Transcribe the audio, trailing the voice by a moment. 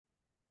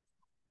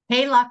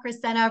Hey, La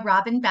Crescenta,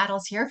 Robin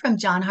Battles here from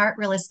John Hart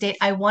Real Estate.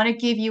 I want to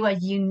give you a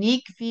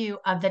unique view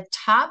of the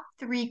top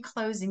three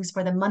closings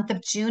for the month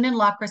of June in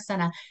La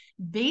Crescenta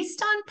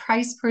based on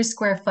price per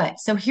square foot.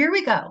 So here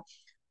we go.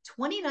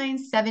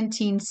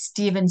 2917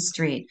 Stevens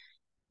Street,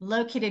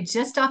 located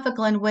just off of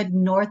Glenwood,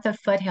 north of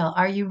Foothill.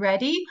 Are you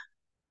ready?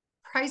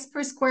 Price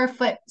per square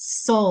foot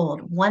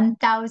sold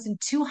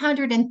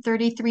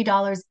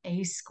 $1,233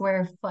 a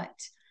square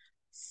foot.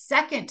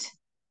 Second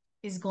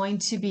is going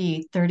to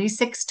be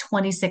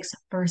 3626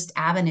 First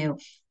Avenue.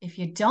 If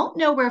you don't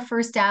know where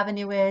First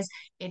Avenue is,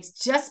 it's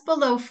just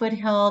below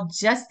Foothill,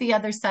 just the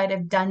other side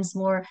of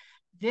Dunsmore.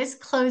 This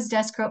closed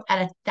escrow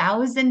at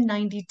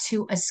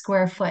 1,092 a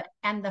square foot.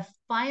 And the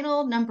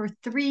final number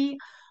three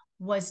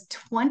was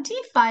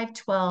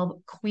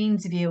 2512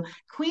 Queensview.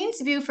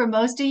 Queensview, for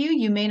most of you,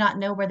 you may not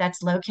know where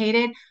that's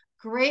located.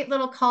 Great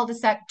little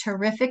cul-de-sac,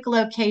 terrific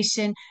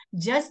location,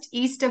 just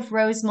east of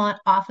Rosemont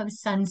off of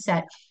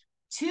Sunset.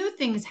 Two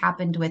things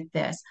happened with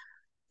this.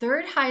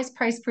 Third highest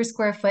price per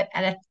square foot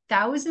at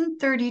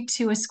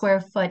 1,032 a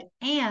square foot,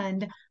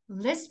 and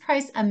list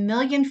price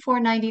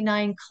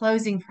 $1,499,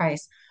 closing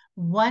price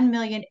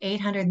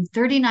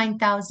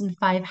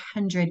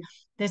 $1,839,500.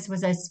 This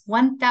was a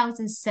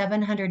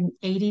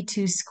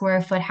 1,782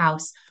 square foot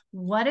house.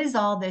 What does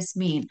all this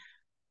mean?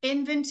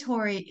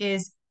 Inventory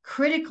is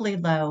critically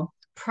low.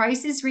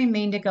 Prices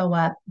remain to go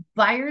up.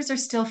 Buyers are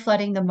still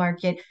flooding the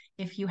market.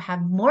 If you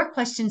have more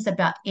questions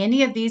about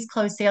any of these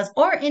closed sales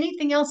or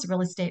anything else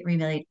real estate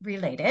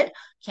related,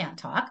 can't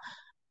talk,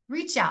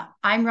 reach out.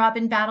 I'm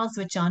Robin Battles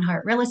with John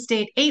Hart Real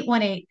Estate,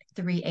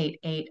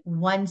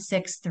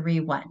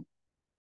 818-388-1631.